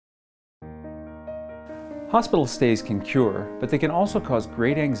Hospital stays can cure, but they can also cause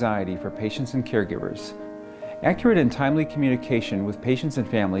great anxiety for patients and caregivers. Accurate and timely communication with patients and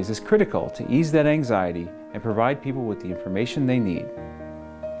families is critical to ease that anxiety and provide people with the information they need.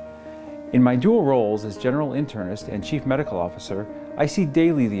 In my dual roles as general internist and chief medical officer, I see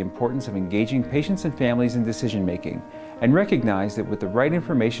daily the importance of engaging patients and families in decision-making and recognize that with the right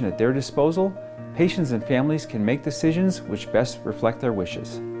information at their disposal, patients and families can make decisions which best reflect their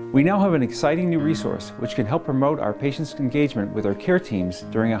wishes. We now have an exciting new resource which can help promote our patients' engagement with our care teams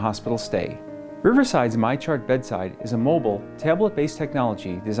during a hospital stay. Riverside's MyChart Bedside is a mobile, tablet-based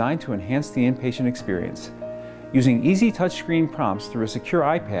technology designed to enhance the inpatient experience. Using easy touchscreen prompts through a secure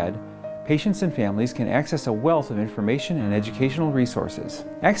iPad, patients and families can access a wealth of information and educational resources.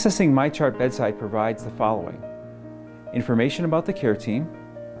 Accessing MyChart Bedside provides the following: information about the care team,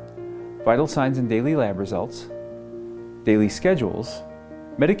 vital signs and daily lab results, daily schedules,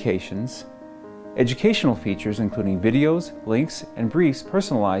 medications, educational features including videos, links, and briefs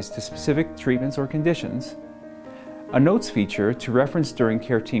personalized to specific treatments or conditions, a notes feature to reference during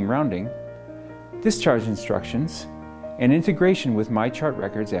care team rounding, discharge instructions, and integration with MyChart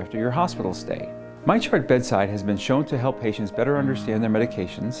records after your hospital stay. MyChart Bedside has been shown to help patients better understand their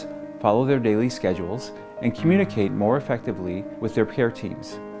medications, follow their daily schedules, and communicate more effectively with their care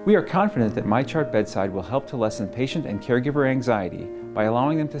teams. We are confident that MyChart Bedside will help to lessen patient and caregiver anxiety by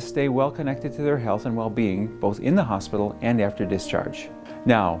allowing them to stay well connected to their health and well-being both in the hospital and after discharge.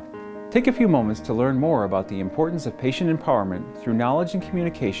 Now, take a few moments to learn more about the importance of patient empowerment through knowledge and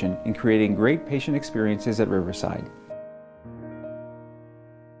communication in creating great patient experiences at Riverside.